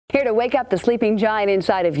Here to wake up the sleeping giant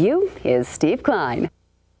inside of you is Steve Klein.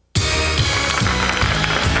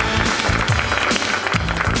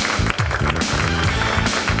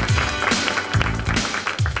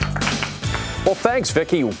 Well, thanks,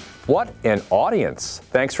 Vicki. What an audience.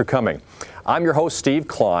 Thanks for coming. I'm your host, Steve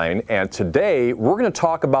Klein, and today we're going to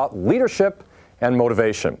talk about leadership and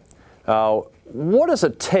motivation. What does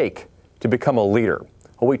it take to become a leader?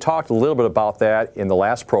 Well, we talked a little bit about that in the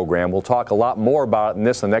last program. We'll talk a lot more about it in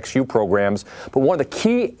the next few programs. But one of the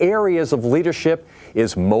key areas of leadership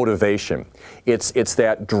is motivation. It's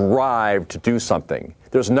that drive to do something.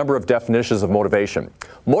 There's a number of definitions of motivation.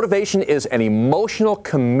 Motivation is an emotional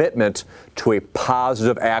commitment to a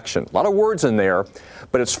positive action. A lot of words in there,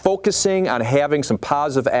 but it's focusing on having some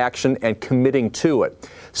positive action and committing to it.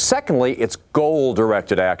 Secondly, it's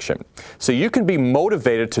goal-directed action. So you can be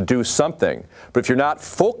motivated to do something, but if you're not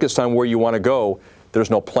focused on where you want to go, there's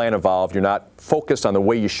no plan involved. You're not focused on the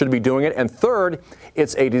way you should be doing it. And third,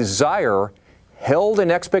 it's a desire held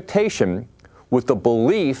in expectation with the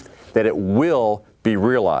belief that it will be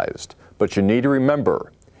realized. But you need to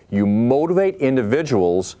remember, you motivate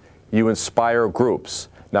individuals, you inspire groups.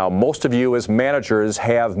 Now, most of you as managers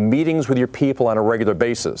have meetings with your people on a regular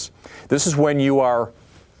basis. This is when you are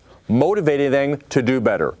motivating them to do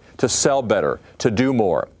better, to sell better, to do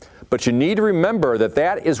more. But you need to remember that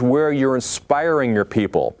that is where you're inspiring your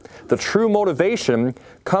people. The true motivation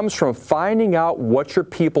comes from finding out what your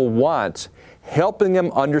people want, helping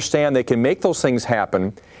them understand they can make those things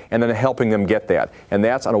happen, and then helping them get that. And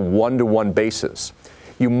that's on a one-to-one basis.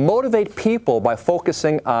 You motivate people by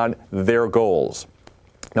focusing on their goals.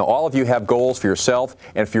 Now, all of you have goals for yourself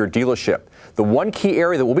and for your dealership. The one key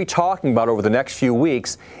area that we'll be talking about over the next few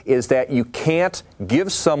weeks is that you can't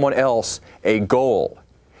give someone else a goal.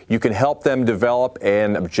 You can help them develop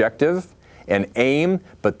an objective, an aim,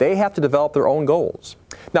 but they have to develop their own goals.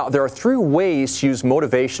 Now, there are three ways to use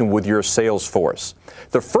motivation with your sales force.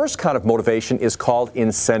 The first kind of motivation is called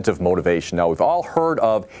incentive motivation. Now, we've all heard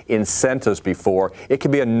of incentives before. It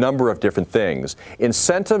can be a number of different things.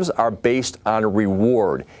 Incentives are based on a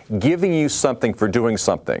reward, giving you something for doing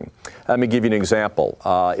something. Let me give you an example.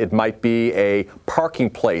 It might be a parking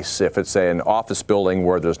place if it's an office building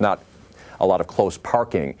where there's not a lot of close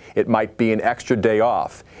parking. It might be an extra day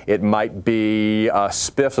off. It might be a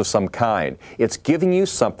spiff of some kind. It's giving you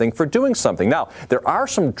something for doing something. Now, there are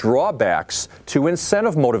some drawbacks to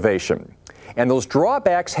incentive motivation. And those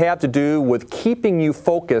drawbacks have to do with keeping you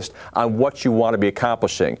focused on what you want to be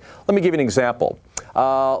accomplishing. Let me give you an example.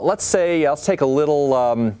 Let's take a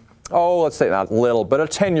little, let's say not little, but a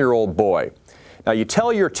 10-year-old boy. Now, you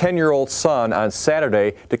tell your 10-year-old son on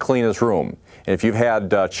Saturday to clean his room. And if you've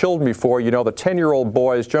had children before, you know that 10-year-old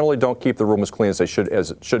boys generally don't keep the room as clean as it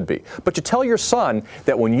should be. But you tell your son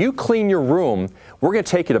that when you clean your room, we're going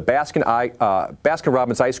to take you to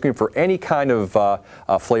Baskin-Robbins ice cream for any kind of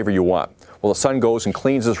flavor you want. Well, the son goes and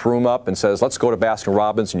cleans his room up and says, let's go to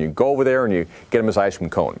Baskin-Robbins, and you go over there and you get him his ice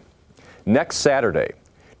cream cone. Next Saturday,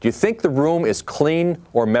 do you think the room is clean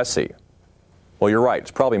or messy? Well, you're right. It's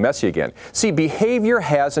probably messy again. See, behavior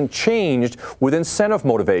hasn't changed with incentive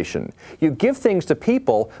motivation. You give things to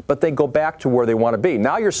people, but they go back to where they want to be.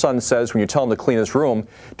 Now your son says, when you tell him to clean his room,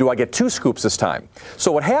 do I get 2 scoops this time?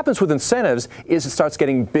 So what happens with incentives is it starts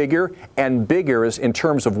getting bigger and bigger in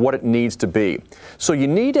terms of what it needs to be. So you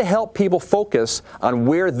need to help people focus on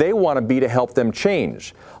where they want to be to help them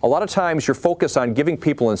change. A lot of times you're focused on giving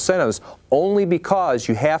people incentives only because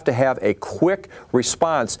you have to have a quick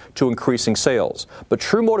response to increasing sales. But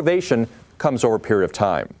true motivation comes over a period of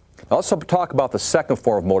time. Now let's talk about the second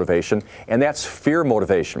form of motivation, and that's fear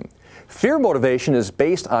motivation. Fear motivation is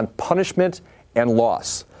based on punishment and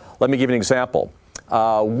loss. Let me give you an example.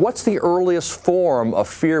 What's the earliest form of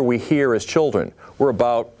fear we hear as children? We're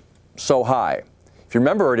about so high. If you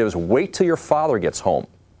remember, it was wait till your father gets home.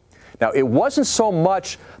 Now, it wasn't so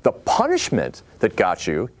much the punishment that got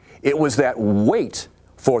you, it was that wait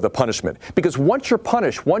for the punishment. Because once you're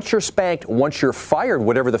punished, once you're spanked, once you're fired,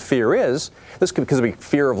 whatever the fear is, this could be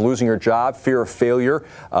fear of losing your job, fear of failure,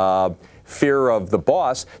 fear of the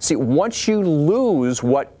boss. See, once you lose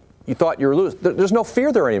what you thought you were losing, there's no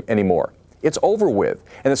fear there anymore. It's over with.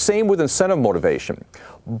 And the same with incentive motivation.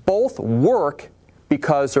 Both work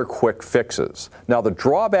because they're quick fixes. Now, the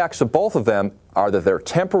drawbacks of both of them are that they're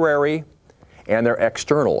temporary and they're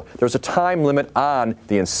external. There's a time limit on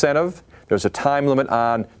the incentive, there's a time limit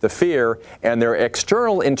on the fear, and they're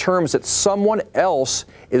external in terms that someone else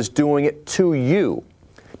is doing it to you.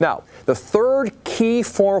 Now, the third key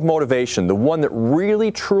form of motivation, the one that really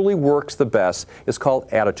truly works the best, is called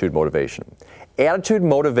attitude motivation. Attitude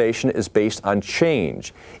motivation is based on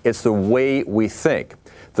change. It's the way we think.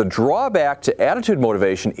 The drawback to attitude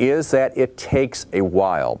motivation is that it takes a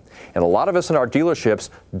while. And a lot of us in our dealerships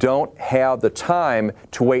don't have the time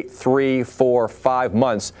to wait 3, 4, 5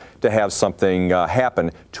 months to have something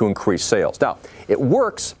happen to increase sales. Now, it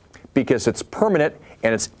works because it's permanent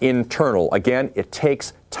and it's internal. Again, it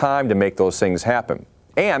takes time to make those things happen.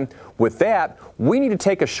 And with that, we need to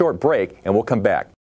take a short break and we'll come back.